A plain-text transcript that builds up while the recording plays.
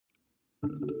We're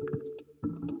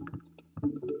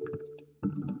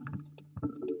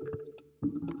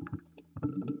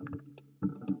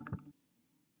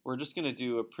just going to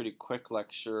do a pretty quick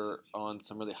lecture on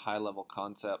some really high-level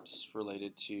concepts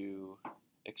related to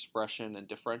expression and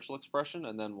differential expression,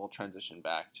 and then we'll transition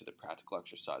back to the practical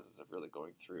exercises of really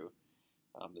going through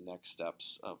the next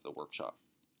steps of the workshop.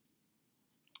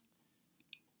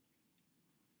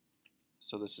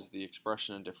 So this is the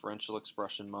expression and differential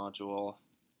expression module.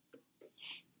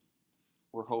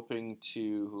 We're hoping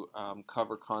to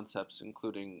cover concepts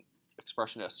including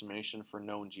expression estimation for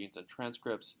known genes and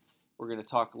transcripts. We're going to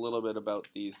talk a little bit about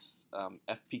these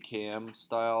FPKM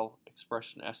style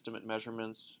expression estimate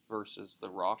measurements versus the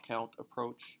raw count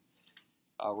approach.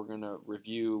 We're going to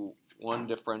review one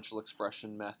differential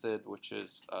expression method, which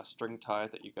is string tie,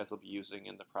 that you guys will be using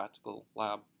in the practical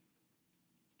lab.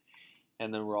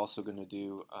 And then we're also going to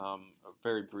do a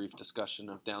very brief discussion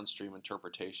of downstream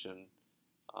interpretation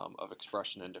of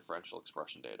expression and differential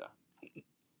expression data.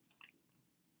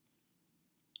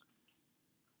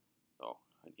 Oh,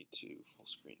 I need to full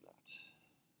screen that.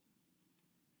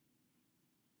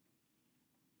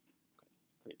 Okay,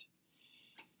 great.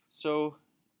 So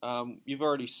you've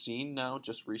already seen now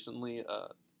just recently a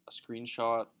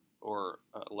screenshot or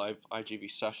a live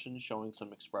IGV session showing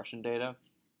some expression data.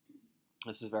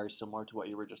 This is very similar to what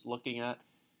you were just looking at.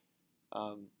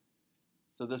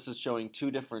 So this is showing two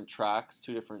different tracks,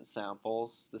 two different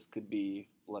samples. This could be,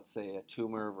 let's say, a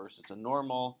tumor versus a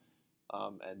normal.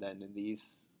 And then in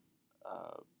these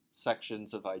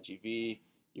sections of IGV,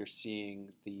 you're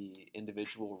seeing the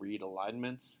individual read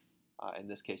alignments. In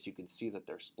this case, you can see that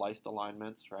they're spliced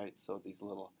alignments, right? So these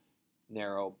little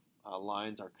narrow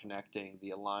lines are connecting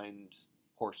the aligned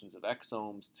portions of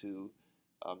exomes to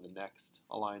the next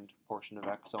aligned portion of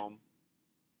exome.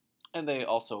 And they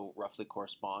also roughly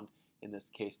correspond, in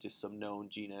this case, to some known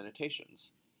gene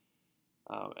annotations.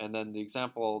 And then the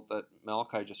example that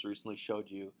Malachi just recently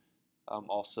showed you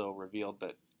also revealed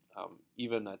that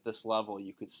even at this level,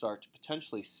 you could start to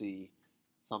potentially see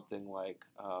something like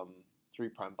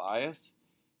 3' bias.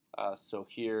 So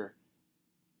here,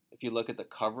 if you look at the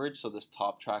coverage, so this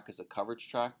top track is a coverage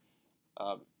track,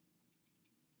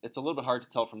 it's a little bit hard to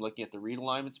tell from looking at the read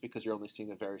alignments because you're only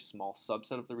seeing a very small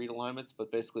subset of the read alignments,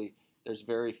 but basically there's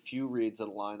very few reads that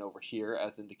align over here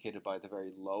as indicated by the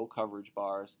very low coverage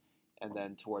bars, and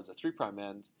then towards the 3'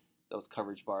 end, those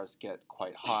coverage bars get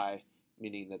quite high,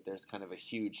 meaning that there's kind of a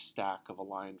huge stack of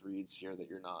aligned reads here that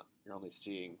you're only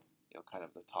seeing, kind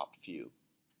of the top few.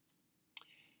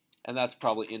 And that's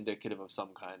probably indicative of some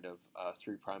kind of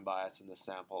 3' bias in this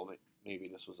sample. Maybe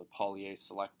this was a poly-A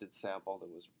selected sample that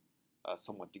was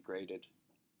somewhat degraded.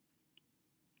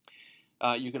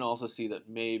 You can also see that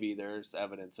maybe there's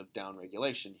evidence of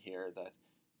downregulation here, that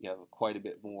you have quite a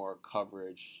bit more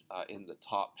coverage in the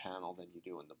top panel than you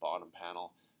do in the bottom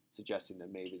panel, suggesting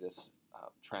that maybe this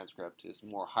transcript is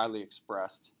more highly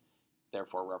expressed,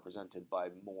 therefore represented by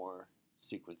more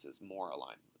sequences, more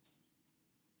alignments.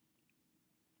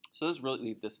 So this is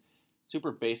really this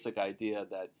super basic idea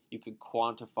that you could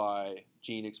quantify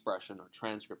gene expression or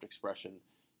transcript expression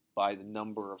by the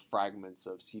number of fragments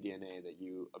of cDNA that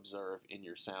you observe in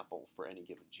your sample for any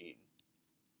given gene.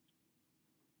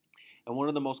 And one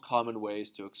of the most common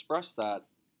ways to express that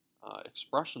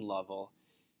expression level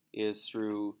is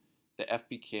through the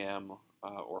FPKM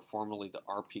or formerly the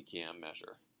RPKM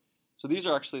measure. So these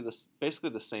are actually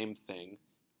basically the same thing.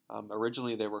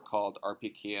 Originally they were called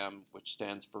RPKM, which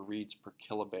stands for reads per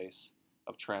kilobase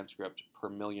of transcript per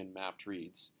million mapped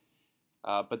reads.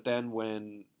 But then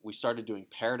when we started doing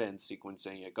paired end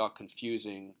sequencing, it got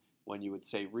confusing. When you would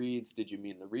say reads, did you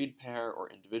mean the read pair or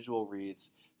individual reads?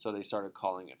 So they started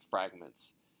calling it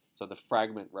fragments. So the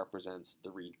fragment represents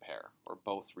the read pair, or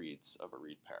both reads of a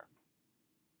read pair.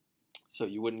 So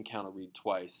you wouldn't count a read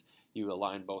twice. You would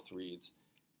align both reads,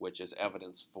 which is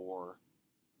evidence for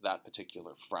that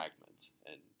particular fragment.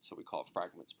 And so we call it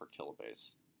fragments per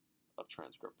kilobase of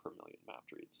transcript per million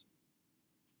mapped reads.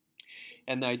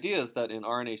 And the idea is that in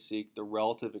RNA-seq, the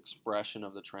relative expression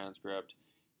of the transcript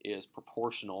is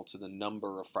proportional to the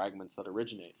number of fragments that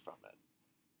originate from it.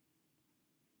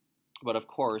 But of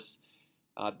course,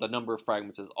 the number of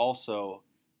fragments is also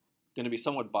going to be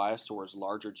somewhat biased towards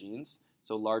larger genes.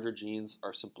 So larger genes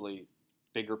are simply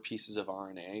bigger pieces of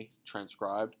RNA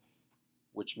transcribed,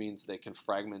 which means they can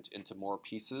fragment into more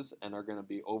pieces and are going to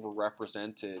be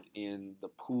overrepresented in the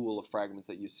pool of fragments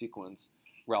that you sequence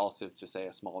relative to, say,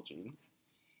 a small gene.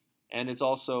 And it's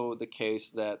also the case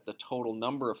that the total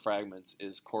number of fragments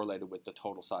is correlated with the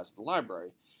total size of the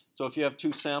library. So if you have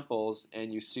two samples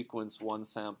and you sequence one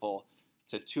sample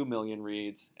to 2 million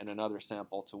reads and another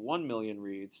sample to 1 million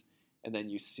reads, and then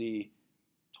you see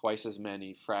twice as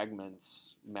many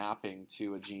fragments mapping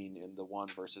to a gene in the one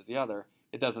versus the other,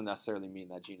 it doesn't necessarily mean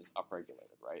that gene is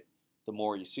upregulated, right? The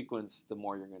more you sequence, the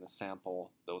more you're going to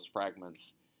sample those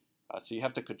fragments. So you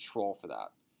have to control for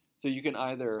that. So you can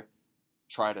either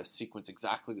try to sequence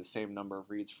exactly the same number of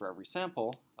reads for every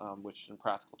sample, which in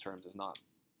practical terms is not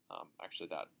actually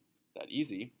that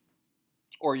easy,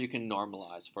 or you can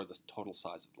normalize for the total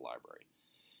size of the library.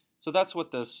 So that's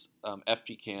what this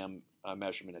FPCAM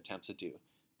measurement attempts to do,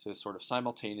 to sort of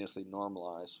simultaneously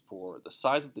normalize for the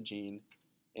size of the gene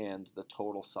and the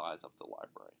total size of the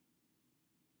library.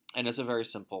 And it's a very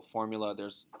simple formula.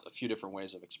 There's a few different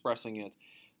ways of expressing it,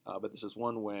 but this is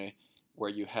one way where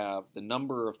you have the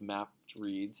number of mapped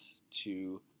reads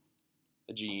to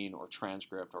a gene or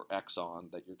transcript or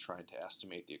exon that you're trying to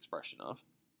estimate the expression of.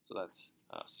 So that's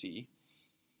C.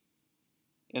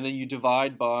 And then you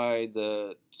divide by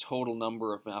the total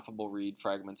number of mappable read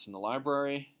fragments in the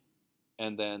library,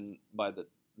 and then by the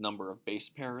number of base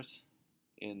pairs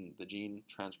in the gene,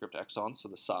 transcript, exon, so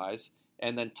the size,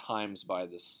 and then times by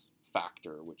this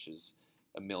factor, which is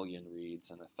 1,000,000 reads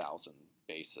and 1,000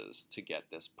 bases to get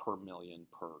this per million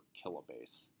per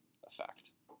kilobase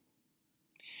effect.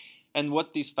 And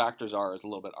what these factors are is a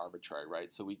little bit arbitrary,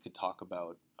 right? So we could talk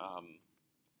about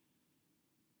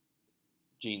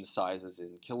gene sizes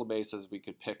in kilobases. We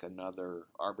could pick another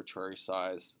arbitrary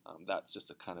size. That's just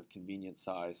a kind of convenient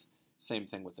size. Same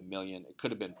thing with 1,000,000. It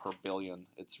could have been per billion.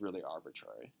 It's really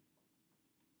arbitrary.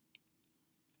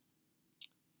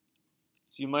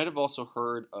 So you might have also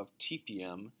heard of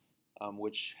TPM,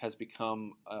 which has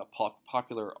become a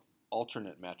popular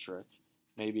alternate metric,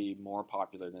 maybe more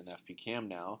popular than FPCAM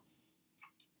now.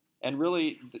 And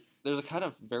really, there's a kind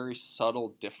of very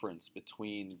subtle difference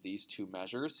between these two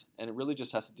measures, and it really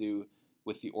just has to do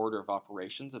with the order of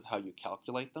operations of how you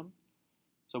calculate them.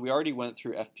 So we already went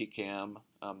through FPCAM.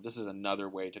 This is another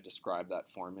way to describe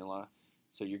that formula.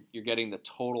 So you're getting the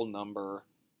total number,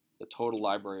 the total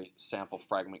library sample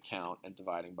fragment count, and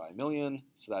dividing by 1,000,000.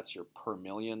 So that's your per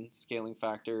million scaling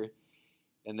factor.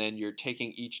 And then you're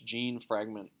taking each gene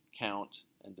fragment count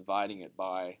and dividing it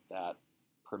by that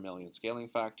per million scaling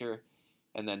factor,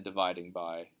 and then dividing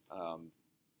by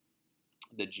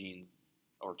the gene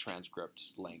or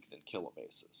transcript length in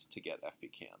kilobases to get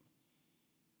FPCAM.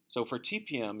 So for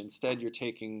TPM, instead you're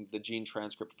taking the gene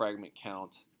transcript fragment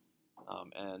count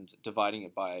and dividing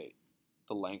it by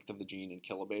the length of the gene in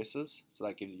kilobases. So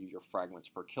that gives you your fragments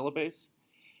per kilobase.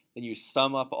 Then you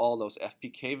sum up all those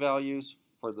FPK values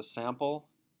for the sample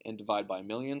and divide by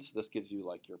 1,000,000. So this gives you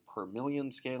like your per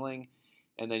million scaling.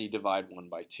 And then you divide 1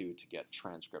 by 2 to get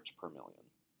transcripts per million.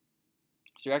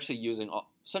 So you're actually using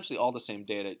essentially all the same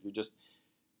data. You're just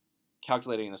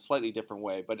calculating in a slightly different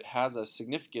way, but it has a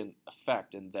significant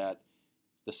effect in that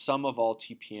the sum of all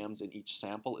TPMs in each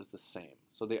sample is the same.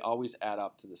 So they always add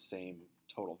up to the same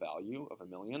total value of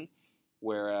 1,000,000,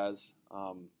 whereas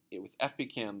with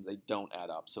FPCAM, they don't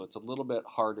add up. So it's a little bit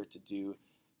harder to do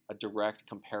a direct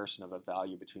comparison of a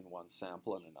value between one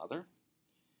sample and another.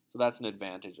 So that's an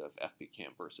advantage of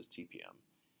FPCAM versus TPM.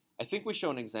 I think we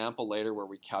show an example later where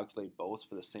we calculate both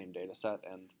for the same data set,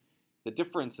 and the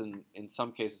difference in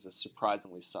some cases is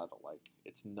surprisingly subtle. Like,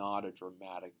 it's not a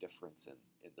dramatic difference in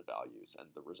the values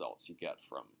and the results you get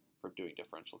from doing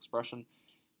differential expression,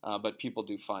 but people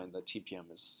do find that TPM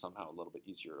is somehow a little bit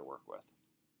easier to work with.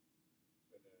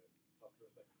 So the software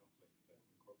is like complex that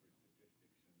incorporates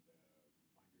statistics and find your differential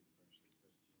express genes use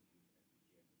FPCAM.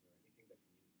 Is there anything that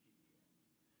can use TPM to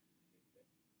the same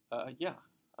thing? Yeah.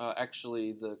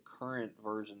 Actually, the current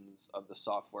versions of the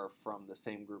software from the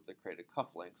same group that created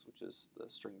cufflinks, which is the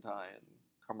string tie and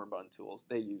cummerbund tools,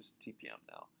 they use TPM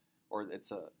now, or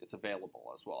it's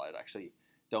available as well. I actually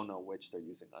don't know which they're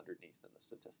using underneath in the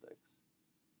statistics.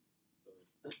 So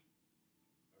did they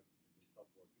stop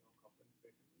working on cufflinks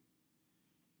basically?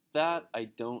 That I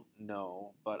don't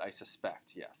know, but I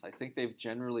suspect, yes. I think they've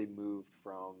generally moved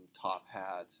from top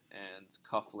hat and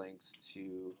cufflinks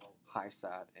to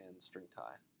HiSat and string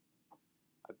tie.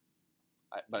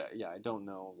 But yeah, I don't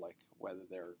know like whether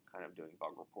they're kind of doing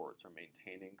bug reports or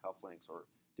maintaining cufflinks or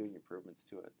doing improvements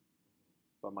to it.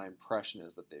 But my impression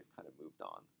is that they've kind of moved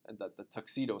on, and that the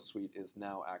Tuxedo suite is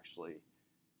now actually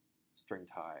string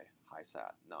tie,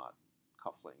 HiSat, not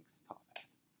cufflinks, top hat.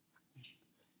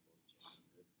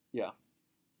 Yeah.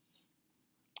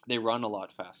 They run a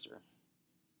lot faster.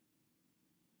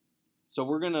 So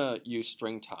we're going to use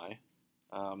string tie.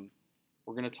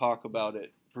 We're going to talk about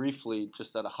it briefly,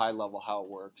 just at a high level, how it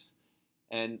works.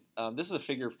 And this is a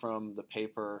figure from the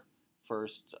paper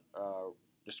first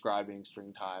describing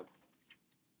string tie.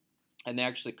 And they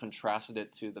actually contrasted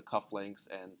it to the cufflinks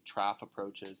and TRAF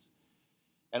approaches.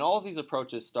 And all of these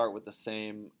approaches start with the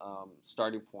same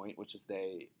starting point, which is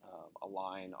they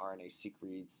align RNA-seq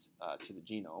reads to the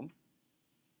genome.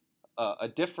 A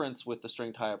difference with the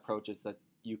string tie approach is that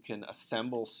you can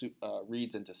assemble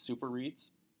reads into super reads,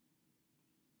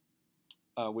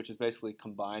 which is basically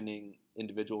combining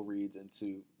individual reads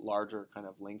into larger kind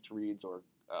of linked reads or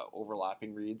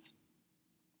overlapping reads.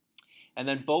 And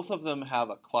then both of them have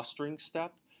a clustering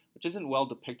step, which isn't well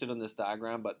depicted in this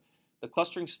diagram, but the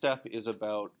clustering step is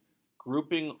about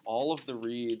grouping all of the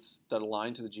reads that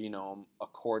align to the genome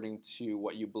according to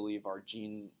what you believe are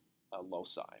gene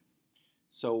loci.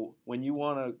 So when you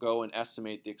want to go and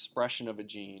estimate the expression of a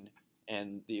gene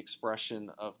and the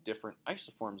expression of different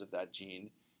isoforms of that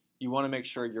gene, you want to make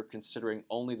sure you're considering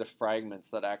only the fragments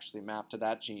that actually map to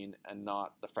that gene and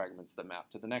not the fragments that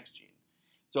map to the next gene.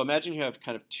 So imagine you have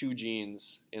kind of two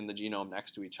genes in the genome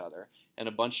next to each other, and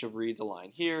a bunch of reads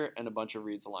align here and a bunch of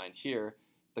reads align here.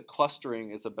 The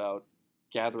clustering is about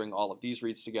gathering all of these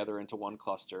reads together into one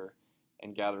cluster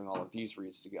and gathering all of these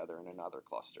reads together in another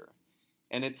cluster.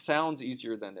 And it sounds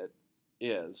easier than it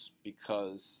is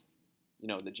because, you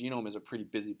know, the genome is a pretty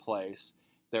busy place.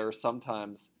 There are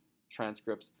sometimes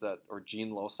transcripts that or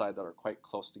gene loci that are quite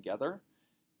close together.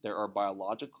 There are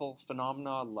biological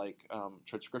phenomena like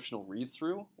transcriptional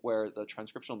read-through, where the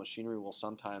transcriptional machinery will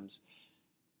sometimes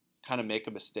kind of make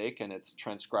a mistake and it's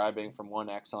transcribing from one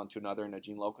exon to another in a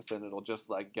gene locus, and it'll just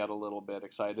like get a little bit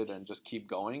excited and just keep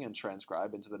going and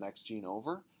transcribe into the next gene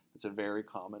over. It's a very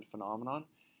common phenomenon.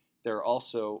 There are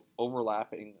also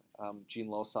overlapping gene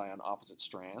loci on opposite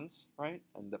strands, right?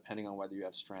 And depending on whether you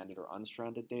have stranded or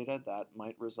unstranded data, that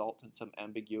might result in some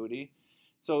ambiguity.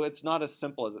 So it's not as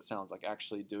simple as it sounds, like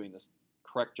actually doing this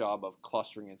correct job of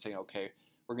clustering and saying, okay,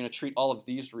 we're going to treat all of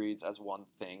these reads as one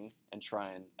thing and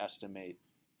try and estimate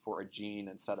for a gene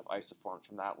and set of isoforms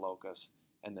from that locus,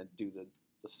 and then do the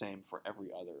same for every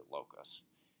other locus.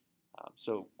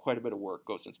 So quite a bit of work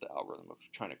goes into the algorithm of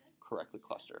trying to correctly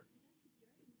cluster.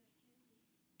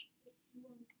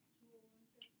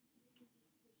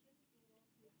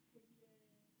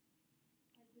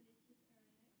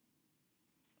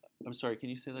 I'm sorry, can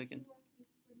you say that again?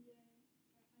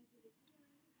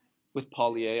 With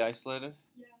poly A isolated?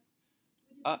 Yeah.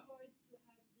 Would you avoid to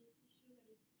have this issue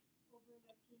that is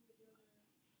overlapping with the other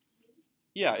genes?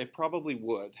 Yeah, it probably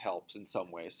would help in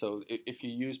some way. So if you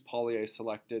use poly A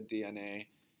selected DNA,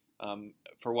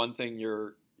 for one thing,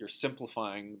 you're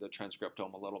simplifying the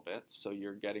transcriptome a little bit, so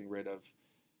you're getting rid of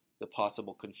the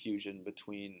possible confusion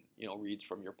between reads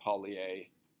from your poly A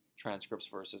transcripts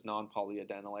versus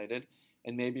non-polyadenylated.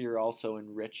 And maybe you're also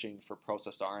enriching for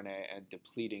processed RNA and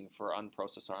depleting for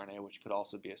unprocessed RNA, which could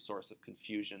also be a source of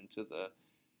confusion to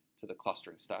the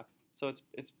clustering step. So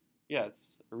it's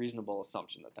a reasonable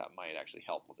assumption that might actually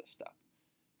help with this step.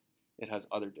 It has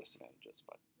other disadvantages,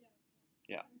 but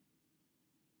yeah.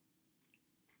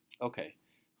 Okay,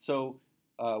 so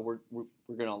we're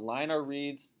going to align our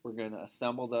reads. We're going to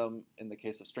assemble them in the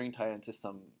case of string tie into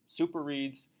some super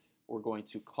reads. We're going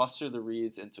to cluster the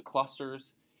reads into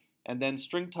clusters. And then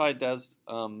string tie does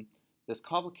this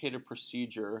complicated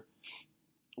procedure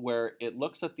where it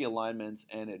looks at the alignments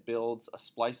and it builds a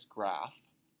spliced graph.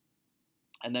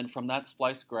 And then from that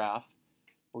spliced graph,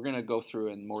 we're going to go through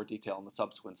in more detail in the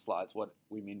subsequent slides what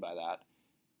we mean by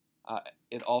that.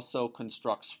 It also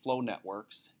constructs flow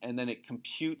networks, and then it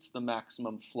computes the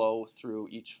maximum flow through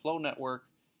each flow network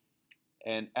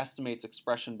and estimates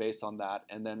expression based on that,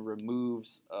 and then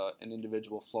removes an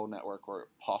individual flow network or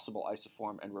possible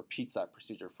isoform and repeats that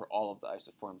procedure for all of the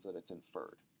isoforms that it's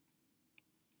inferred.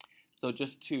 So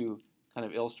just to kind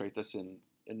of illustrate this in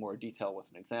more detail with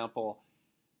an example,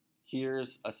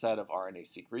 here's a set of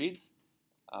RNA-seq reads.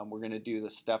 We're going to do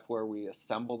the step where we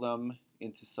assemble them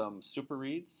into some super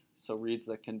reads, so reads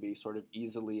that can be sort of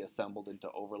easily assembled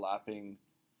into overlapping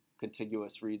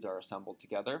contiguous reads are assembled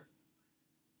together.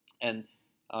 And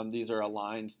these are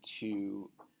aligned to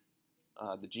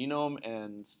the genome,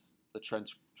 and the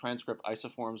transcript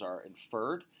isoforms are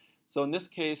inferred. So in this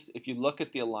case, if you look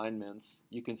at the alignments,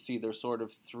 you can see there's sort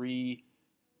of three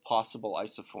possible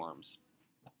isoforms.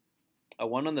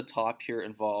 One on the top here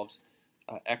involves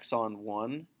exon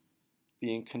 1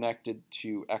 being connected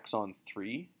to exon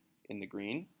 3 in the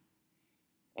green,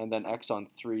 and then exon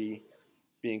 3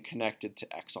 being connected to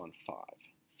exon 5.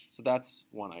 So that's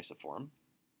one isoform.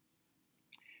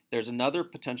 There's another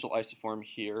potential isoform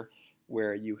here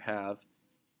where you have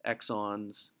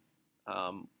exons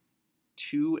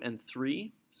 2 and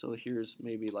 3. So here's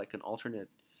maybe like an alternate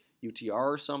UTR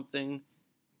or something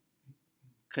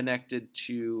connected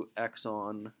to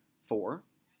exon 4.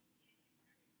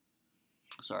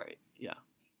 Sorry, yeah.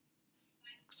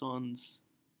 Exons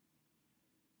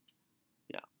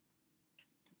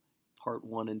part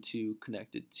 1 and 2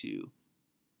 connected to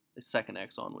the second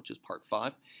exon, which is part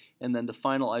 5. And then the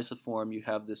final isoform, you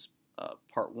have this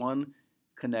part 1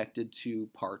 connected to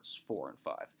parts 4 and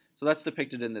 5. So that's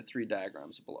depicted in the 3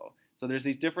 diagrams below. So there's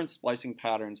these different splicing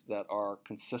patterns that are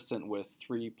consistent with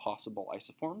 3 possible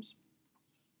isoforms.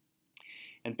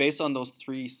 And based on those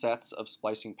 3 sets of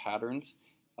splicing patterns,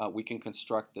 we can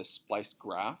construct this spliced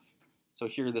graph. So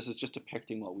here, this is just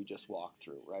depicting what we just walked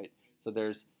through, right? So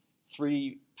there's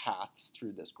 3 paths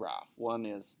through this graph. One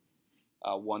is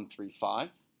 1, 3, 5.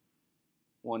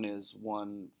 One is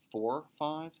 1, 4,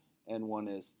 5. And one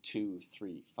is 2,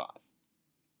 3, 5.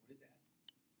 What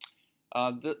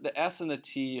is that? The S and the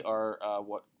T are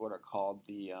what are called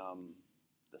the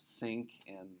sink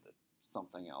and the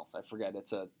something else. I forget.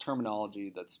 It's a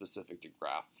terminology that's specific to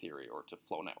graph theory or to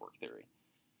flow network theory.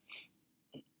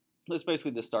 It's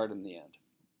basically the start and the end.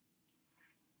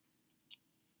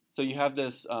 So you have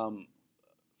this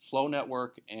flow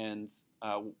network, and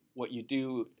what you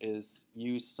do is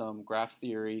use some graph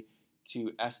theory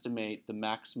to estimate the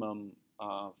maximum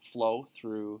flow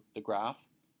through the graph,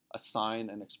 assign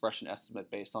an expression estimate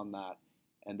based on that,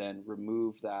 and then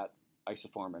remove that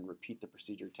isoform and repeat the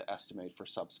procedure to estimate for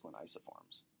subsequent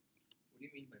isoforms. What do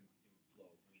you mean by maximum flow?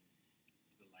 I mean, it's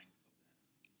the length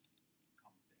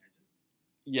of the edges?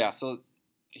 Yeah, so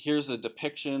here's a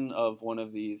depiction of one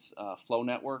of these flow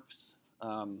networks.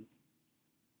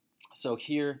 So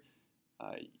here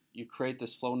you create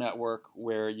this flow network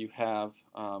where you have,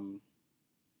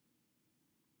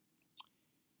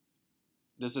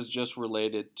 this is just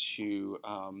related to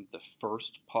the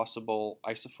first possible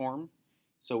isoform.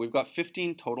 So we've got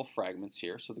 15 total fragments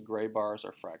here, so the gray bars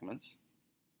are fragments.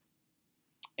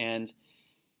 And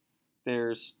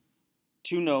there's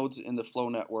 2 nodes in the flow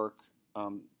network,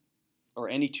 or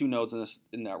any 2 nodes in this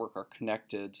network are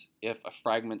connected if a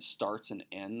fragment starts and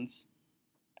ends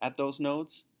at those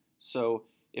nodes. So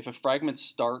if a fragment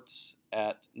starts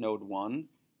at node 1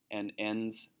 and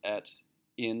ends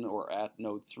in or at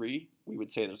node 3, we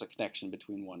would say there's a connection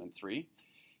between 1 and 3.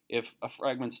 If a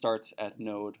fragment starts at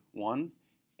node 1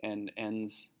 and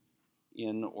ends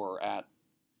in or at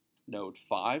node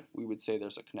 5, we would say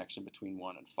there's a connection between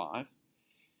 1 and 5.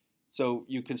 So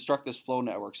you construct this flow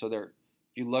network. So there,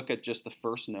 if you look at just the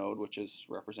first node, which is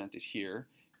represented here,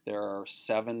 there are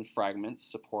 7 fragments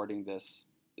supporting this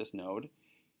node.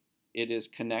 It is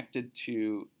connected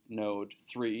to node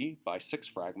 3 by 6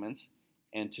 fragments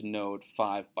and to node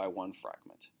 5 by 1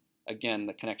 fragment. Again,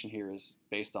 the connection here is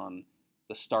based on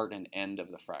the start and end of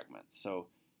the fragment. So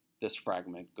this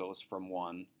fragment goes from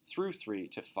 1 through 3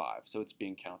 to 5. So it's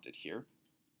being counted here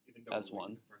as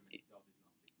 1. The fragment itself is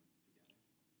not sequenced together.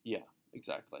 Yeah,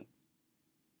 exactly.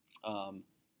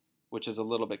 Which is a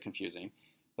little bit confusing,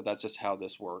 but that's just how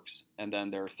this works. And then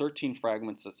there are 13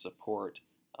 fragments that support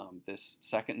this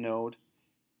second node,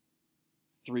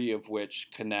 3 of which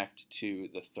connect to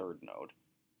the third node.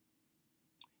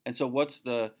 And so what's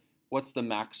the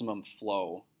maximum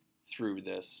flow through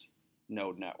this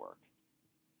node network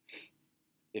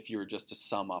if you were just to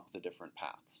sum up the different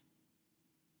paths?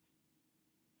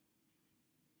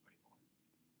 24.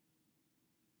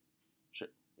 Sure,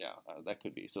 yeah, that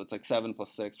could be. So it's like 7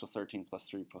 plus 6 plus 13 plus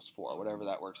 3 plus 4, whatever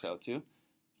that works out to,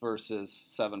 versus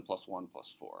 7 plus 1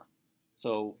 plus 4.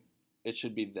 So it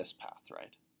should be this path,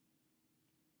 right?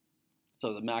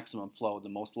 So the maximum flow, the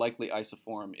most likely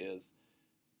isoform is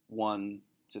 1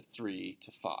 to 3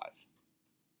 to 5.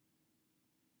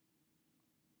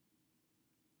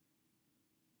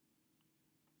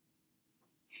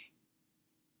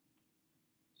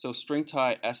 So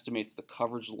StringTie estimates the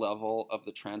coverage level of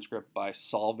the transcript by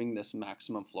solving this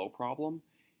maximum flow problem.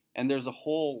 And there's a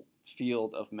whole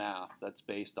field of math that's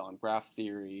based on graph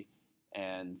theory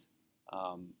and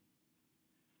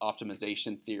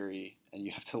optimization theory. And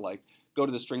you have to like go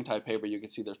to the StringTie paper. You can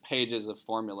see there's pages of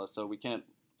formulas. So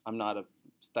I'm not a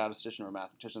statistician or a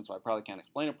mathematician, so I probably can't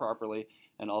explain it properly.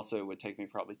 And also it would take me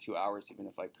probably 2 hours even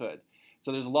if I could.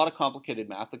 So there's a lot of complicated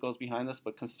math that goes behind this,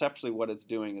 but conceptually what it's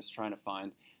doing is trying to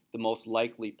find the most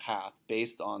likely path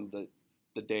based on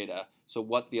the data. So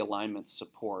what the alignments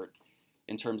support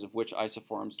in terms of which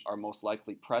isoforms are most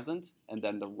likely present, and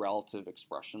then the relative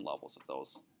expression levels of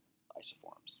those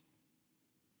isoforms.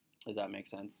 Does that make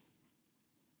sense?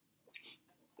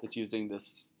 It's using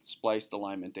this spliced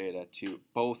alignment data to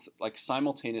both like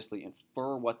simultaneously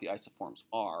infer what the isoforms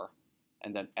are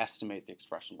and then estimate the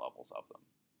expression levels of them.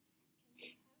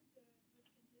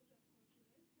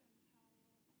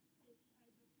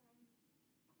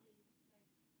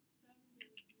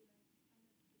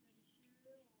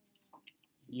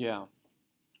 Yeah.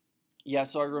 Yeah,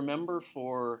 so I remember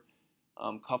for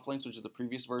cufflinks, which is the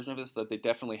previous version of this, that they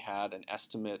definitely had an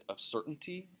estimate of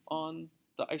certainty on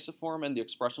the isoform and the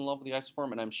expression level of the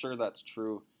isoform, and I'm sure that's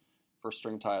true for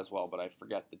string tie as well, but I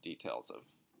forget the details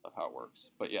of how it works.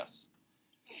 But yes.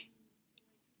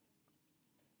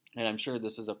 And I'm sure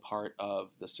this is a part of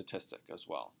the statistic as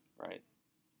well, right?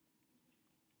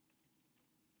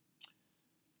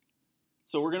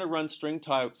 So we're going to run string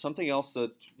tie. Something else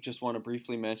that I just want to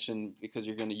briefly mention, because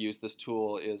you're going to use this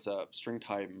tool, is a string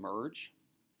tie merge.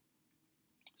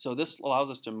 So this allows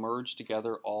us to merge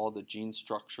together all the gene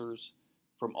structures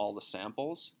from all the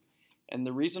samples. And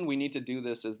the reason we need to do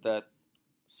this is that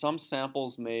some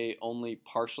samples may only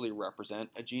partially represent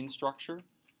a gene structure,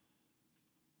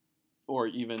 or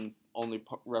even only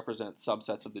represent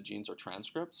subsets of the genes or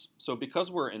transcripts. So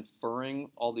because we're inferring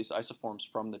all these isoforms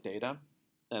from the data,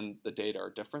 and the data are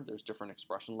different, there's different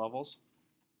expression levels,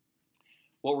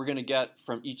 what we're going to get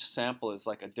from each sample is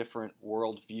like a different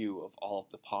world view of all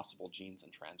of the possible genes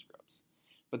and transcripts.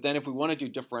 But then if we want to do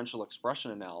differential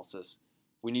expression analysis,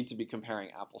 we need to be comparing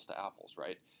apples to apples,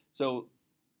 right? So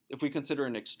if we consider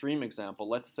an extreme example,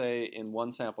 let's say in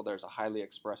one sample there's a highly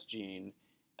expressed gene,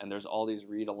 and there's all these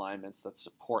read alignments that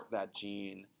support that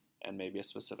gene and maybe a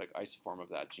specific isoform of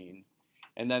that gene.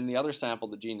 And then the other sample,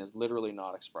 the gene is literally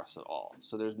not expressed at all.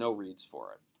 So there's no reads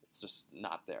for it. It's just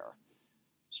not there.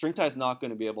 String tie is not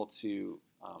going to be able to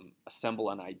assemble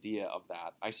an idea of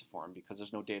that isoform because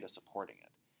there's no data supporting it.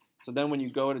 So then when you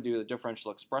go to do the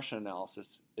differential expression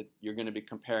analysis, you're going to be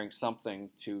comparing something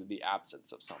to the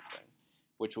absence of something,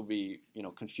 which will be,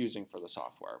 confusing for the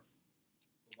software.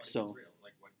 What So, if it's real?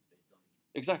 Like what they've done.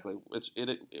 Exactly.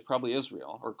 It probably is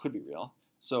real, or could be real.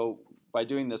 So by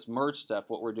doing this merge step,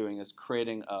 what we're doing is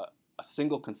creating a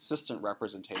single consistent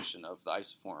representation of the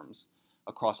isoforms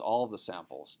across all of the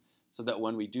samples, so that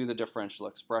when we do the differential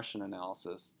expression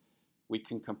analysis, we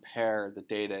can compare the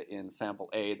data in sample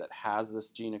A that has this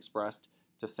gene expressed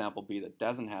to sample B that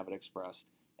doesn't have it expressed,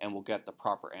 and we'll get the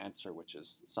proper answer, which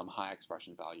is some high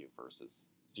expression value versus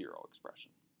 0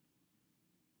 expression.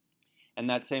 And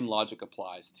that same logic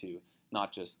applies to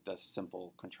not just the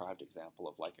simple contrived example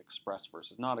of like expressed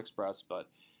versus not expressed, but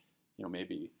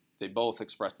maybe they both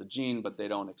express the gene, but they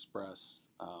don't express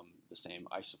the same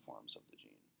isoforms of the gene.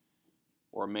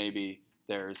 Or maybe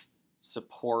there's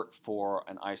support for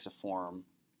an isoform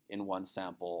in one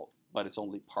sample, but it's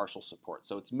only partial support.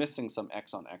 So it's missing some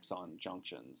exon-exon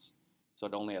junctions. So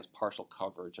it only has partial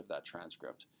coverage of that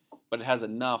transcript. But it has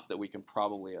enough that we can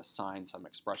probably assign some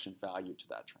expression value to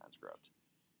that transcript.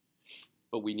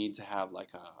 But we need to have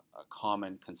like a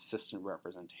common, consistent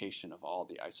representation of all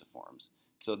the isoforms.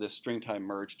 So this string tie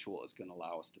merge tool is going to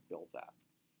allow us to build that.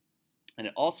 And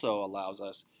it also allows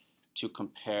us to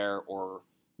compare or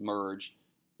merge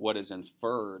what is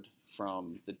inferred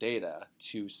from the data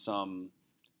to some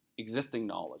existing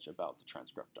knowledge about the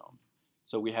transcriptome.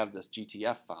 So we have this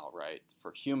GTF file, right?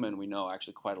 For human, we know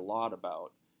actually quite a lot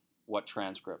about what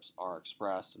transcripts are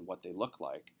expressed and what they look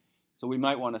like. So we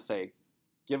might want to say,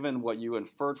 given what you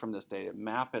inferred from this data,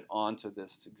 map it onto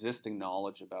this existing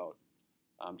knowledge about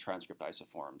transcript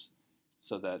isoforms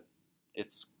so that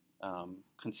it's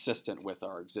consistent with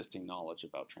our existing knowledge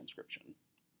about transcription.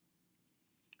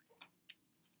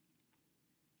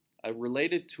 A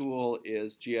related tool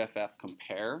is GFF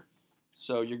compare.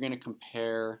 So you're going to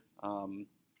compare,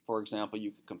 for example,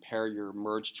 you could compare your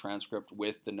merged transcript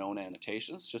with the known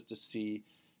annotations just to see,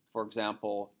 for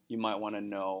example, you might want to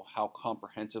know how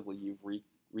comprehensively you've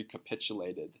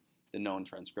recapitulated the known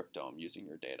transcriptome using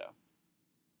your data.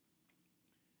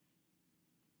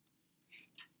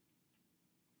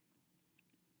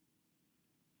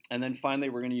 And then finally,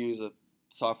 we're going to use a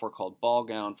software called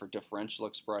Ballgown for differential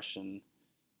expression.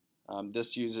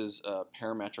 This uses a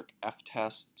parametric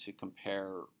F-test to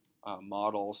compare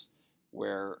models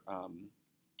where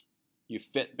you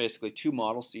fit basically two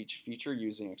models to each feature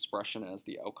using expression as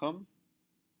the outcome.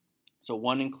 So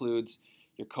one includes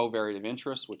your covariate of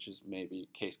interest, which is maybe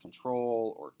case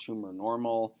control or tumor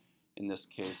normal, in this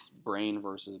case brain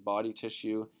versus body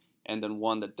tissue, and then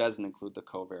one that doesn't include the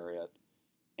covariate.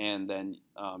 And then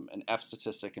an F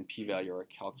statistic and p-value are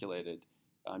calculated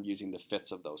using the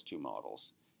fits of those two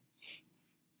models.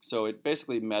 So it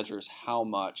basically measures how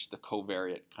much the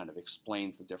covariate kind of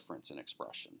explains the difference in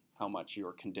expression, how much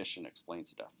your condition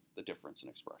explains the difference in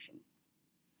expression.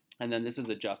 And then this is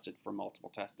adjusted for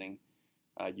multiple testing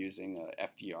using a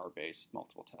FDR-based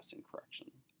multiple testing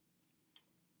correction.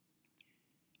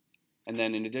 And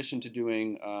then in addition to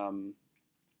doing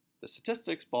the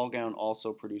statistics, Ballgown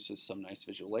also produces some nice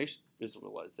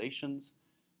visualizations.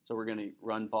 So we're going to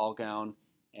run Ballgown,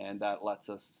 and that lets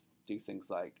us do things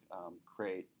like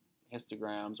create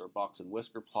histograms or box and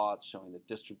whisker plots showing the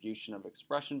distribution of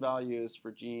expression values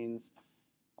for genes.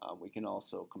 We can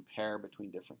also compare between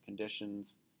different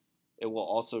conditions. It will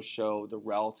also show the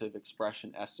relative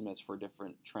expression estimates for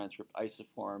different transcript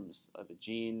isoforms of a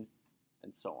gene,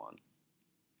 and so on.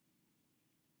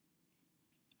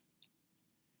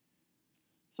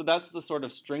 So that's the sort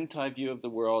of string type view of the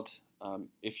world.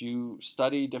 If you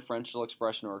study differential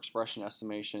expression or expression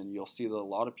estimation, you'll see that a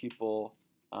lot of people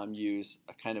use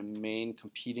a kind of main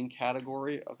competing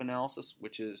category of analysis,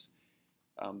 which is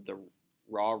the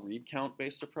raw read count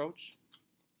based approach.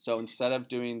 So instead of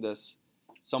doing this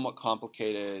somewhat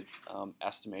complicated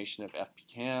estimation of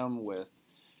FPCAM with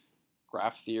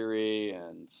graph theory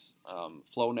and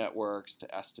flow networks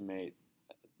to estimate,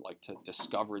 like to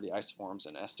discover the isoforms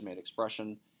and estimate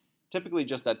expression, typically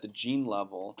just at the gene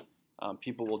level,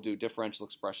 people will do differential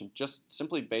expression just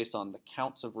simply based on the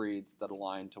counts of reads that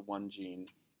align to one gene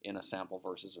in a sample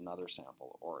versus another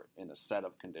sample, or in a set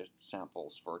of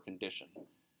samples for a condition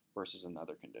versus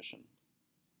another condition.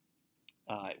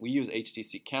 We use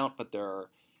HTC count, but there are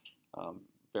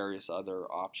various other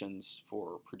options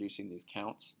for producing these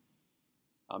counts.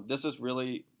 This is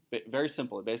really very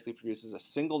simple. It basically produces a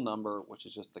single number, which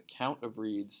is just the count of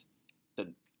reads that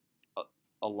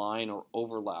align or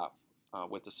overlap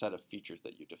with the set of features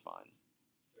that you define.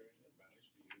 Is there an advantage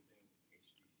to using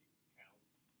HTC count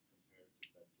compared to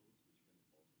bed tools,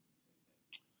 which can also be the same thing?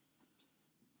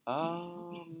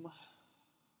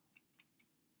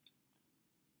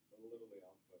 They'll literally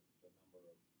output the number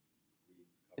of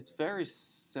reads. It's very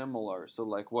similar. So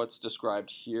like what's described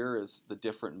here is the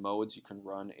different modes you can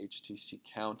run HTC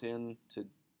count in to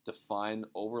define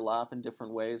overlap in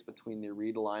different ways between your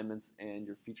read alignments and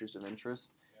your features of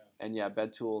interest. Yeah. And yeah,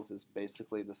 bed tools is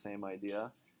basically the same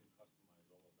idea.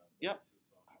 Yep.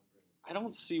 I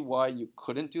don't see why you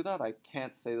couldn't do that. I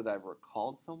can't say that I've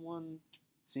recalled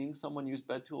seeing someone use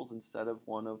bed tools instead of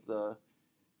one of the,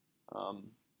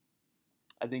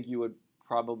 I think you would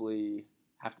probably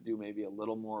have to do maybe a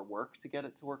little more work to get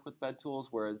it to work with bed tools,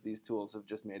 whereas these tools have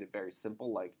just made it very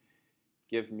simple, like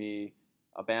give me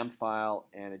a BAM file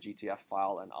and a GTF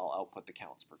file and I'll output the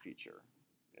counts per feature,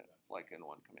 yeah, like in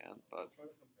one command. But try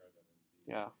to compare them and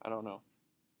see. Yeah, I don't know.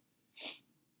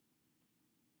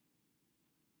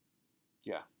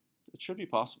 Yeah, it should be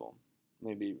possible.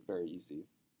 Maybe very easy.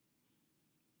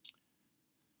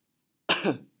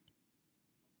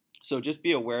 So just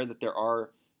be aware that there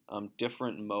are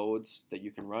different modes that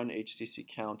you can run HTC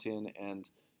count in, and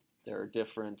there are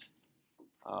different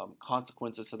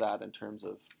consequences to that in terms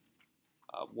of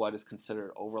what is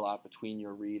considered overlap between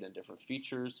your read and different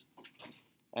features.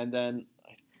 And then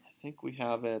I think we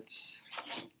have it,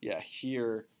 yeah,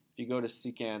 here. If you go to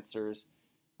Seek Answers,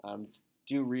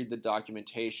 do read the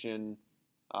documentation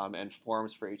and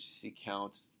forms for HTC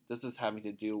count. This is having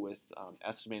to do with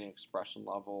estimating expression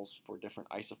levels for different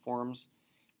isoforms.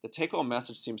 The take-home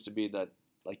message seems to be that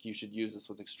you should use this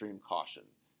with extreme caution.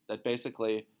 That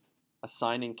basically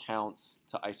assigning counts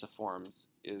to isoforms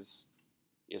is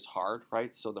hard,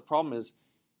 right? So the problem is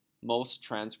most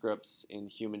transcripts in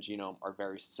human genome are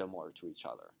very similar to each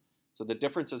other. So the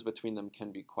differences between them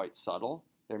can be quite subtle.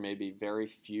 There may be very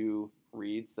few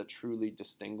reads that truly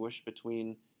distinguish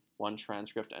between one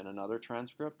transcript and another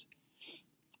transcript.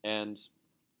 And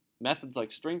methods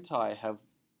like string-tie have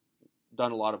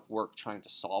done a lot of work trying to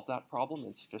solve that problem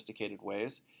in sophisticated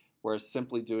ways, whereas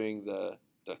simply doing the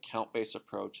count-based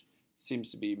approach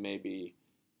seems to be maybe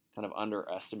kind of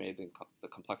underestimating the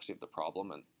complexity of the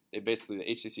problem. And they basically, the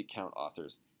HTC count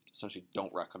authors essentially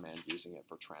don't recommend using it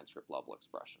for transcript level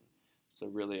expression. So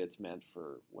really it's meant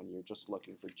for when you're just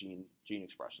looking for gene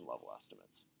expression level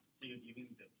estimates. So you're giving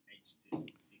the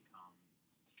HTC count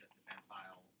just a BAM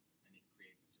file and it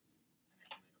creates just an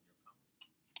estimate of your counts?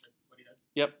 That's what it does?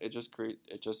 Yep,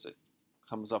 it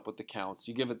comes up with the counts.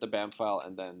 You give it the BAM file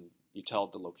and then you tell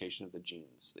it the location of the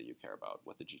genes that you care about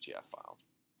with the GTF file.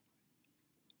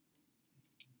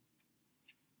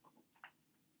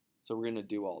 So we're going to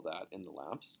do all that in the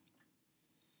labs.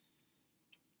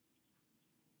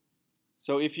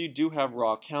 So if you do have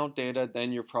raw count data,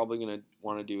 then you're probably going to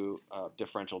want to do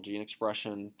differential gene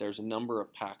expression. There's a number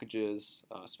of packages,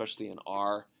 especially in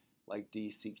R, like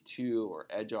dseq2 or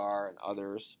edgeR and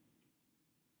others.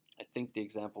 I think the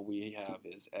example we have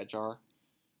is edgeR,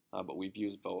 but we've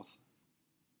used both.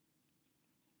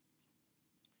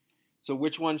 So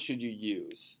which one should you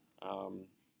use?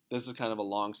 This is kind of a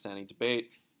long-standing debate.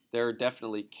 There are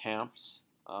definitely camps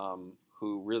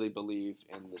who really believe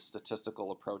in the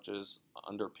statistical approaches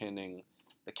underpinning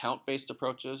the count-based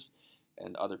approaches,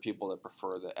 and other people that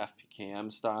prefer the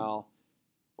FPKM style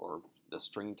or the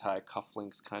string tie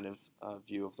cufflinks kind of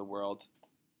view of the world.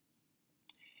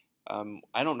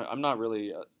 I don't know. I'm not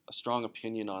really a strong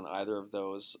opinion on either of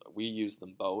those. We use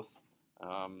them both.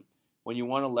 When you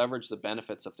want to leverage the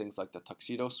benefits of things like the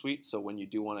Tuxedo suite, so when you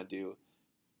do want to do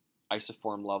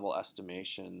isoform level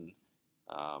estimation,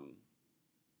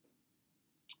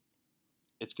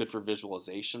 it's good for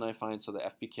visualization, I find. So the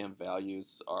FPCAM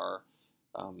values are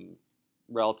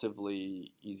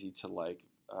relatively easy to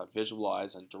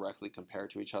visualize and directly compare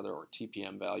to each other, or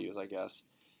TPM values, I guess.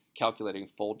 Calculating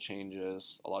fold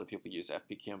changes, a lot of people use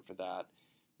FPCAM for that.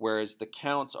 Whereas the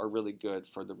counts are really good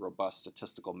for the robust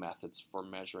statistical methods for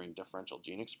measuring differential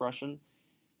gene expression,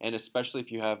 and especially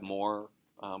if you have more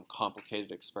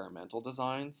complicated experimental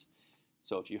designs.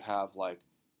 So if you have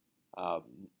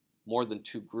more than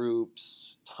 2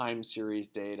 groups, time series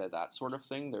data, that sort of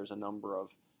thing, there's a number of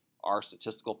R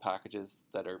statistical packages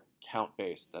that are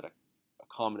count-based that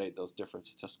accommodate those different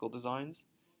statistical designs.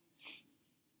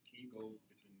 Can you go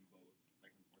between both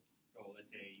back and forth? So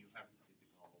let's say you have a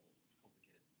complicated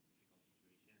statistical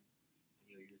situation,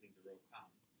 and you're using the row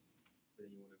counts, but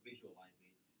then you want to visualize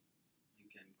it. You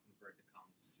can convert the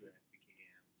counts to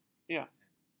FPKM. Yeah. And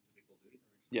do people do it?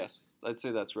 Yes, I'd say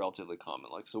that's relatively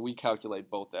common. So we calculate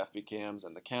both the FPKMs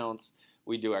and the counts.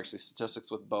 We do actually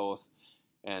statistics with both.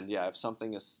 And yeah, if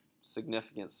something is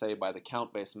significant, say by the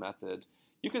count-based method,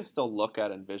 you can still look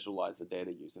at and visualize the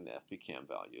data using the FPCAM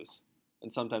values.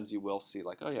 And sometimes you will see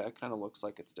oh yeah, it kind of looks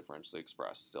like it's differentially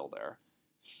expressed still there.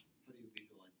 How do you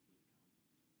visualize it with counts?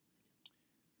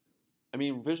 I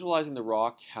mean, visualizing the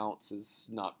raw counts is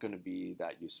not going to be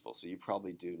that useful, so you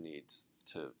probably do need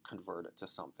to convert it to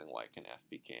something like an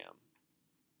FPCAM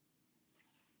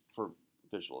for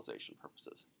visualization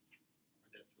purposes.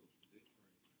 Are there tools to do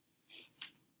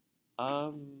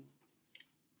it?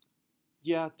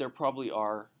 Yeah, there probably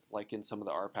are. Like in some of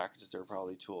the R packages, there are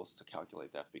probably tools to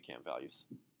calculate the FPCAM values.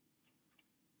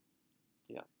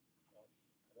 Yeah. I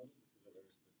know this is a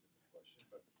very specific question,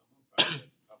 but someone found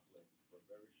that couplings for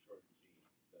very short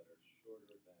genes that are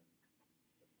shorter than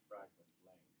the fragment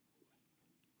length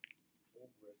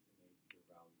overestimates their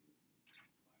values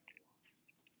by a lot.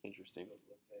 Interesting. So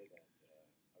let's say that,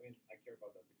 I care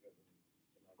about that because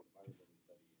in our virus that we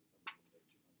study, some genes are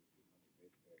 200, 300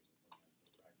 base pairs, and sometimes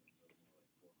the fragments are more like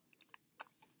 400 base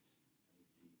pairs. And we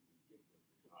see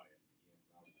ridiculously high FPGA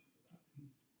values for that.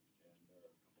 And there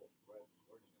are a couple of threads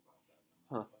learning about that. And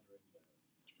I'm just wondering,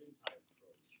 the string type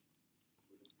approach,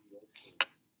 would it be also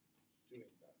doing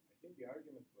that? I think the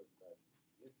argument was that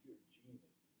if your gene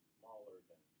is smaller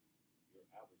than your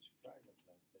average fragment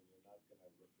length, then you're not going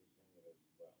to represent it as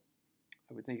well.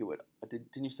 I would think it would.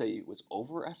 Didn't you say it was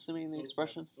overestimating the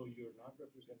expression? So you're not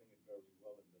representing it very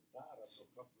well in the data, so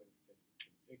couplings can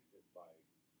fix it by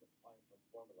applying some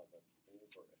formula that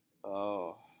overestimates.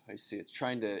 Oh, I see. It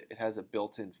has a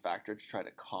built-in factor to try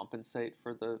to compensate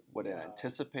for what it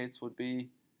anticipates would be.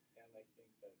 And I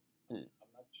think that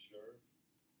I'm not sure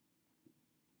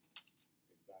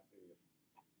exactly if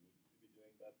it needs to be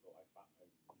doing that. So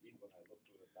indeed, when I looked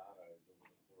through the data, there was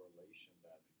a correlation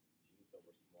that genes that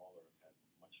were smaller had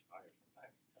much higher,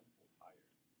 sometimes tenfold higher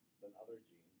than other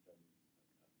genes. And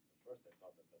at first I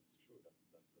thought that that's true. That's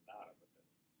the data, but then.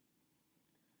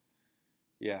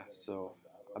 Yeah. So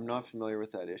I'm not familiar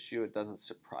with that issue. It doesn't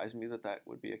surprise me that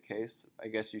would be a case. I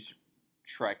guess you should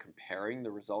try comparing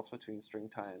the results between string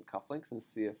tie and cufflinks and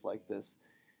see if this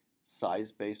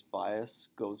size-based bias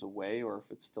goes away or if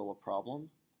it's still a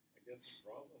problem. I guess the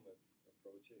problem with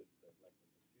approaches that like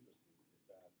the Tuxedo suit is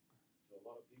that to a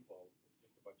lot of people it's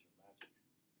just a bunch of magic.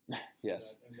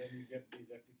 Yes. And then you get these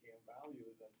FPKM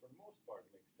values, and for the most part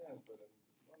it makes sense, but in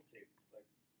this one case it's like,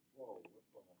 whoa,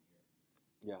 what's going on here?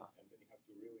 Yeah. And then you have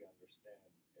to really understand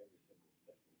every single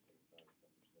step of what it does to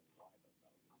understand why that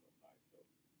value is so high. So,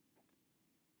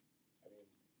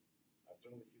 I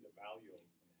certainly see the value in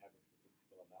having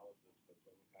statistical analysis, but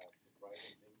when you have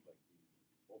surprising things like these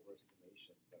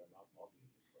overestimations that are not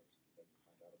obvious at first, then you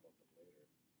find out about them later.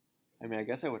 I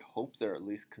guess I would hope they're at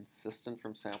least consistent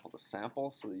from sample to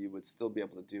sample so that you would still be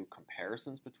able to do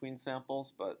comparisons between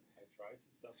samples, but... I tried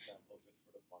to subsample just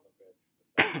for the fun of it, the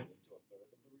sample into a third of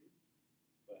the reads.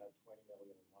 So I had 20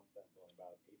 million in one sample and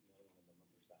about 8 million in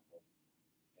another sample.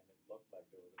 And it looked like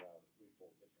there was about a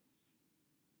threefold difference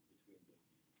between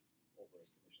this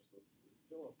overestimation. So it's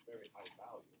still a very high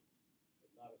value,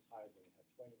 but not as high as when you had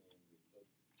 20 million reads. So it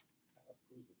kind of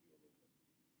screws with you a little bit.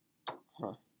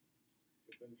 Huh.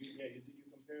 When you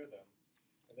compare them,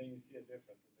 and then you see a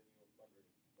difference, and then you're wondering,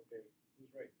 okay, who's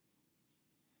right?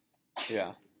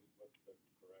 Yeah. What's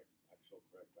the actual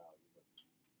correct value? But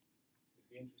it'd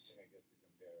be interesting, I guess, to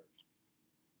compare, to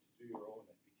do your own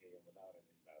FPK and without any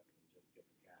stats, and just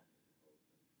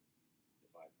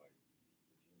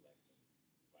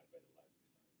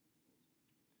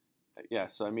Yeah,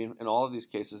 so I mean, in all of these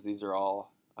cases, these are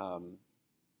all,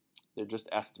 they're just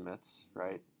estimates,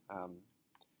 right?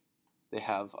 They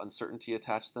have uncertainty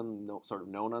attached to them, sort of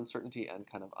known uncertainty and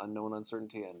kind of unknown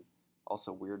uncertainty, and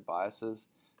also weird biases.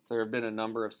 So there have been a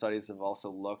number of studies that have also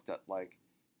looked at like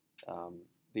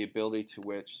the ability to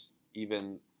which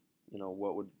even,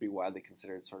 what would be widely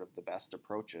considered sort of the best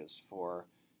approaches for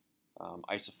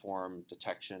isoform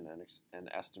detection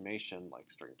and estimation, like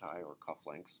string tie or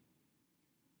cufflinks.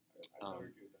 I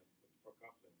argue that for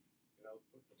cufflinks, it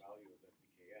outputs a value as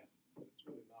FPKM, but it's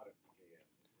really not FPKM.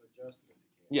 It's an adjusted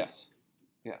FPKM. Yes. Value.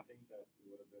 Yeah. I think that it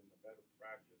would have been a better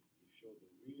practice to show the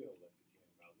real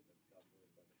FPKM value that's calculated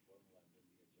by the formula and then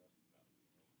the adjusted value.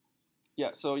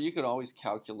 Yeah, so you could always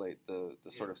calculate the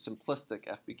sort of simplistic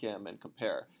FPKM and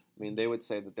compare. I mean, they would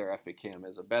say that their FPKM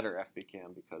is a better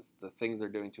FPKM because the things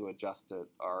they're doing to adjust it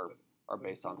are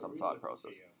based on some thought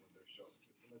process. When they're shown.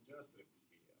 It's an adjusted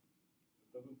FPKM.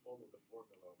 It doesn't follow the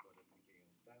formula of what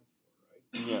FPKM stands for, right?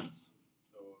 Yes.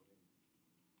 So, I mean,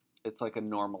 it's like a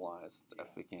normalized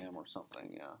FPKM or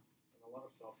something, yeah. And a lot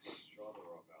of software show the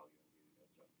raw value and the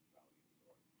adjusted value.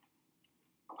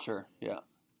 Sure, yeah.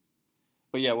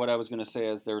 But yeah, what I was going to say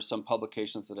is there are some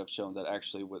publications that have shown that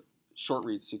actually with short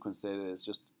read sequence data is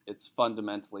just, it's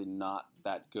fundamentally not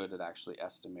that good at actually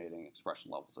estimating expression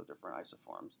levels of different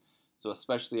isoforms. So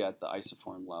especially at the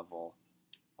isoform level,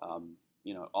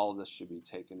 all of this should be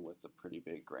taken with a pretty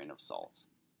big grain of salt.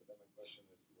 But then my question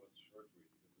is, what's short read?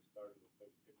 Because we started with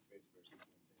 36 base pair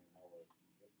sequencing and all of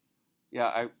 250.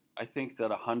 Yeah, I think that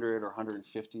 100 or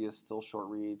 150 is still short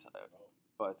read,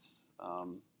 but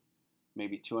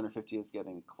maybe 250 is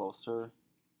getting closer.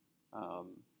 I don't know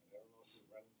if you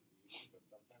run into the issue, but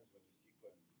sometimes when you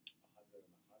sequence 100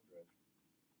 and 100,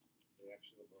 they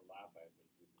actually overlap by a bit.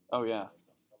 Oh, yeah.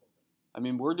 Some of them. I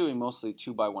mean, we're doing mostly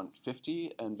 2 by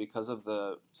 150, and because of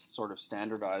the sort of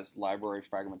standardized library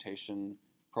fragmentation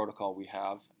protocol we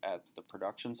have at the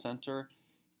production center,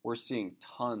 we're seeing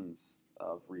tons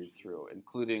of read-through,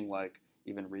 including like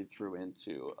even read-through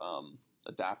into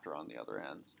adapter on the other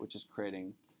ends, which is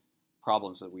creating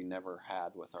problems that we never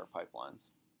had with our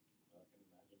pipelines. I can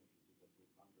imagine if you did the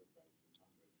 300 by 300.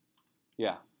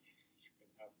 Yeah. You can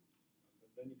have,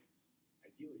 but then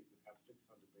ideally you could have 600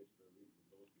 base pair reads,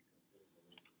 would those be considered a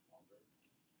little bit longer?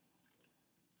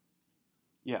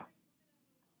 Yeah.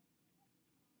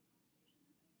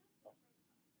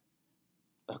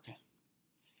 Okay.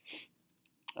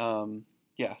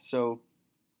 Yeah, so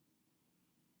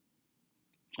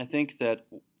I think that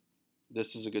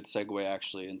this is a good segue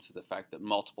actually into the fact that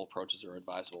multiple approaches are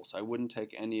advisable. So I wouldn't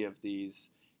take any of these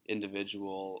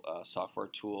individual software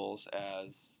tools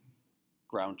as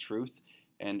ground truth.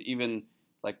 And even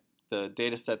like the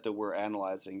data set that we're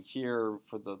analyzing here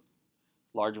for the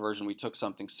large version, we took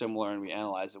something similar and we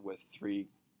analyzed it with 3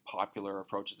 popular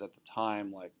approaches at the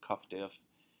time, like CuffDiff,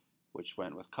 which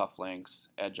went with cufflinks,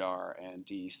 EdgeR, and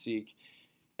DE-Seq.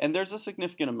 And there's a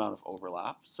significant amount of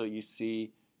overlap. So you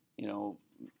see,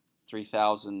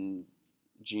 3,000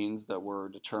 genes that were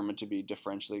determined to be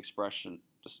differentially expressed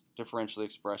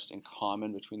in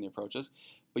common between the approaches.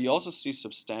 But you also see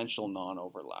substantial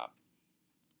non-overlap.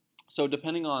 So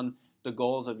depending on the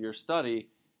goals of your study,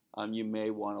 you may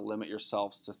want to limit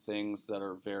yourselves to things that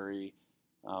are very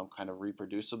kind of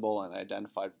reproducible and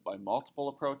identified by multiple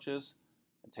approaches,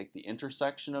 and take the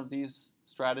intersection of these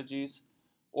strategies.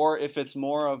 Or if it's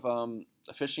more of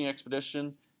a fishing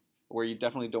expedition where you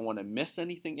definitely don't want to miss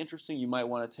anything interesting, you might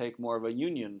want to take more of a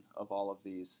union of all of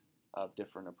these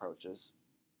different approaches.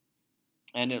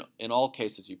 And in all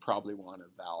cases, you probably want to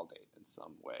validate in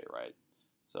some way, right?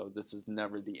 So this is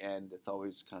never the end. It's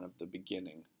always kind of the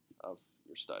beginning of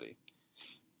your study.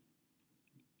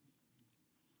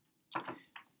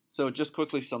 So just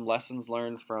quickly, some lessons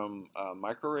learned from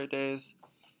microarray days.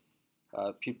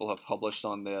 People have published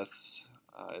on this.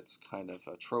 It's kind of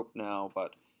a trope now,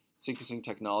 but sequencing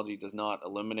technology does not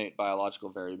eliminate biological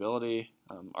variability.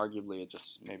 Arguably, it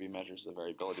just maybe measures the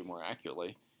variability more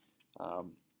accurately.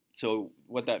 So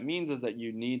what that means is that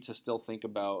you need to still think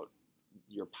about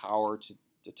your power to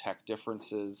detect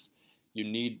differences. You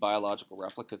need biological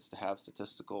replicates to have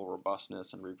statistical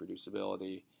robustness and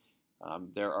reproducibility.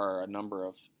 There are a number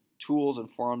of tools and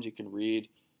forums you can read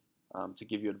to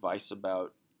give you advice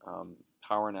about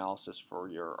power analysis for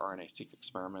your RNA-Seq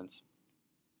experiments.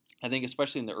 I think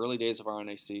especially in the early days of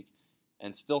RNA-Seq,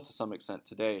 and still to some extent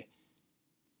today,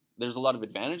 there's a lot of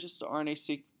advantages to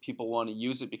RNA-Seq. People want to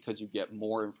use it because you get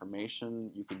more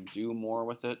information, you can do more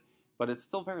with it, but it's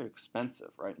still very expensive,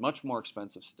 right? Much more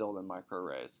expensive still than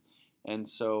microarrays. And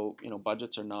so,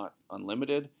 budgets are not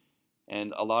unlimited,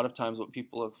 and a lot of times what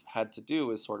people have had to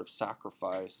do is sort of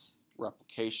sacrifice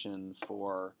replication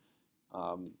for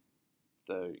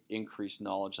the increased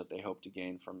knowledge that they hope to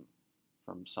gain from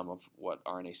some of what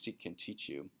RNA-Seq can teach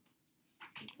you.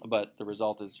 But the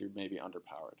result is you're maybe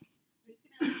underpowered. We're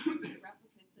just going to ask you the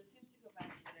replicates. So it seems to go back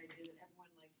to that idea that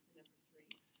everyone likes the number 3.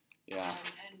 Yeah.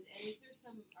 And is there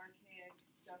some archaic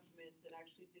document that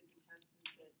actually did the test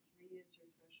and said 3 is your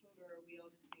threshold, or are we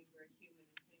all just being very human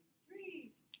and saying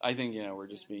 3? I think, we're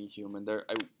just being human.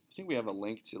 I think we have a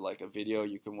link to like a video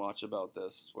you can watch about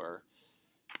this where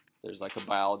there's like a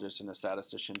biologist and a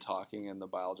statistician talking, and the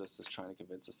biologist is trying to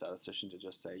convince the statistician to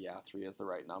just say, yeah, 3 is the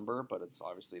right number, but it's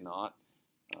obviously not.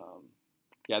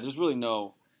 There's really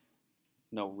no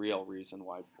real reason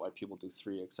why people do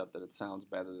 3 except that it sounds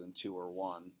better than 2 or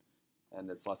 1, and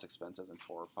it's less expensive than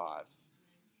 4 or 5.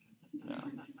 Yeah. All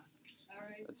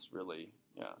right. It's really,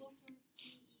 yeah. Well, for PE,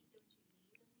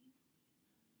 don't you need at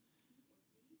least 2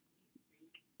 or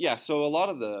 3? Yeah, so a lot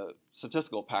of the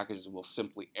statistical packages will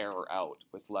simply error out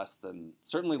with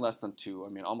certainly less than 2. I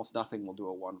mean, almost nothing will do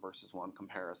a 1 versus 1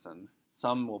 comparison.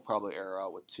 Some will probably error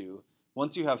out with 2.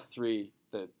 Once you have 3,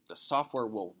 the software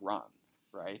will run,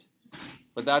 right?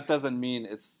 But that doesn't mean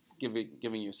it's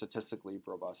giving you statistically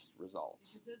robust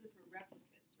results. Because those are for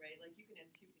replicates, right? Like you can have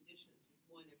 2 conditions with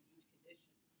 1 of each condition.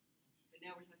 But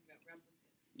now we're talking about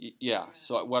replicates. Yeah,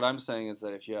 so what I'm saying is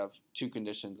that if you have 2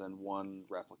 conditions and 1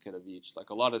 replicate of each, like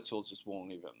a lot of tools just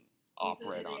won't even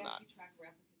operate on that. So do they actually track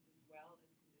replicates as well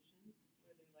as conditions?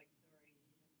 Where they're like, sorry.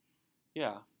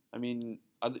 Yeah, I mean,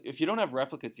 if you don't have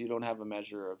replicates, you don't have a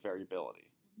measure of variability,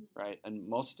 right? And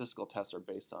most statistical tests are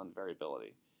based on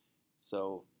variability.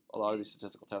 So a lot of these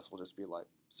statistical tests will just be like,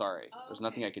 sorry, there's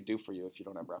nothing I could do for you if you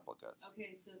don't have replicates.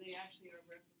 Okay, so they actually are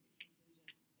replicate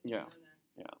contingent. Yeah,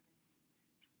 yeah.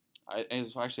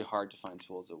 It's actually hard to find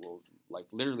tools that will, like,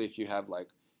 literally if you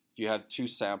had 2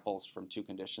 samples from 2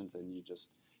 conditions and you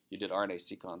did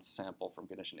RNA-Seq on sample from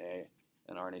condition A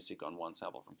and RNA-Seq on 1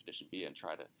 sample from condition B and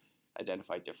try to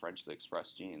identify differentially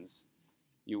expressed genes,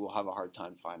 you will have a hard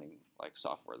time finding like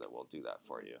software that will do that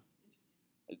for you.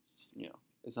 Interesting.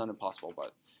 It's not impossible,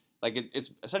 but like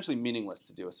it's essentially meaningless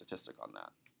to do a statistic on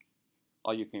that.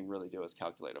 All you can really do is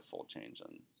calculate a fold change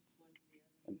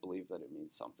and believe that it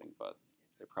means something, but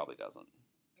it probably doesn't.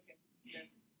 Okay. Yeah.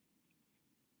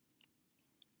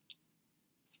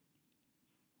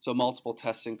 So multiple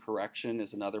testing correction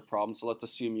is another problem. So let's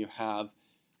assume you have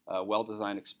a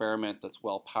well-designed experiment that's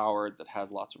well-powered, that has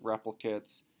lots of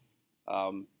replicates.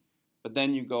 But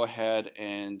then you go ahead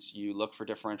and you look for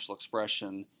differential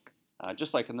expression.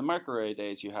 Just like in the microarray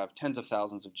days, you have tens of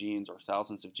thousands of genes or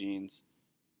thousands of genes,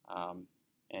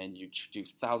 and you do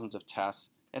thousands of tests.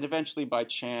 And eventually, by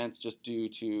chance, just due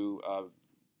to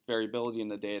variability in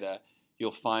the data,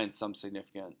 you'll find some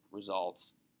significant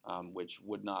results, which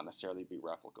would not necessarily be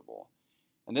replicable.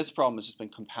 And this problem has just been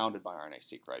compounded by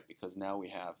RNA-Seq, right? Because now we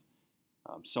have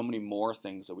so many more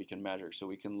things that we can measure. So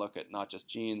we can look at not just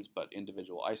genes, but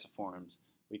individual isoforms.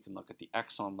 We can look at the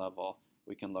exon level.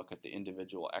 We can look at the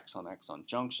individual exon-exon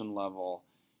junction level.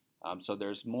 So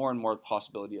there's more and more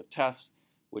possibility of tests,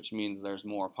 which means there's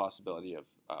more possibility of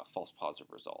false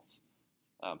positive results.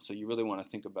 So you really want to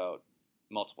think about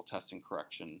multiple testing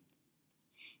correction.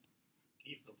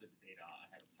 Can you filter the data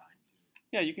ahead of time?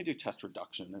 Yeah, you can do test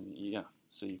reduction. I mean, yeah.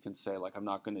 So you can say, like, I'm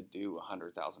not going to do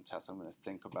 100,000 tests. I'm going to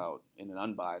think about, in an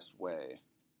unbiased way,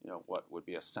 what would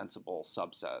be a sensible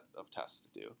subset of tests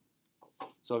to do.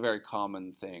 So a very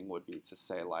common thing would be to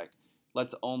say, like,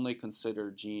 let's only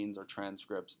consider genes or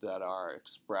transcripts that are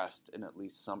expressed in at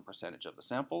least some percentage of the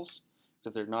samples. So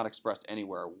if they're not expressed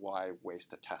anywhere, why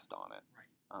waste a test on it?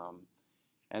 Right.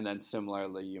 And then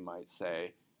similarly, you might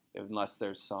say, unless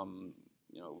there's some,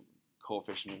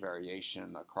 coefficient of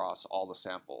variation across all the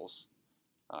samples,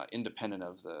 independent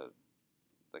of the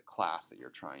class that you're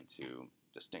trying to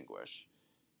distinguish,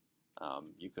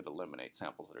 you could eliminate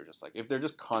samples that are just like, if they're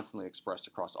just constantly expressed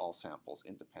across all samples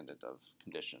independent of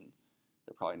condition,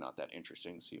 they're probably not that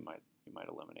interesting, so you might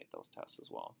eliminate those tests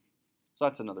as well. So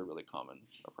that's another really common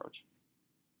approach.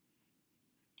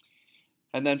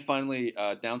 And then finally,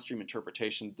 downstream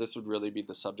interpretation. This would really be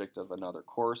the subject of another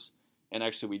course. And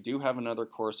actually, we do have another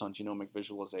course on genomic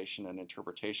visualization and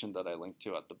interpretation that I linked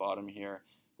to at the bottom here,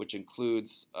 which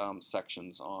includes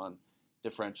sections on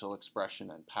differential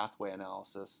expression and pathway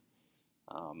analysis.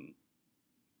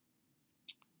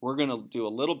 We're going to do a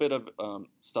little bit of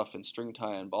stuff in string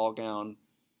tie and ball gown,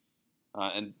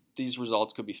 and these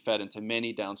results could be fed into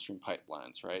many downstream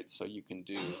pipelines, right? So you can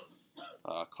do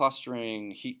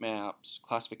clustering, heat maps,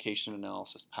 classification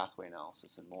analysis, pathway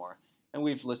analysis, and more. And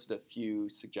we've listed a few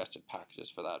suggested packages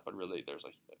for that, but really there's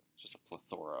just a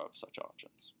plethora of such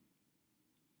options.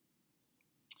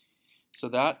 So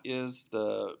that is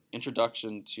the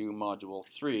introduction to Module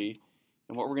 3.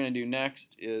 And what we're going to do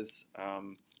next is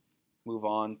move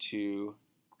on to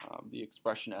the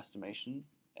expression estimation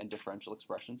and differential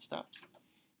expression steps.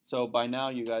 So by now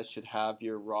you guys should have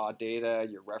your raw data,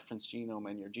 your reference genome,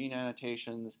 and your gene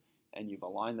annotations, and you've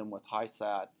aligned them with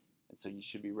HiSat, and so you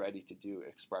should be ready to do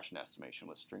expression estimation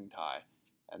with string tie,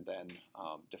 and then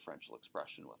differential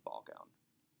expression with ball gown.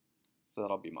 So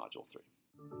that'll be Module 3.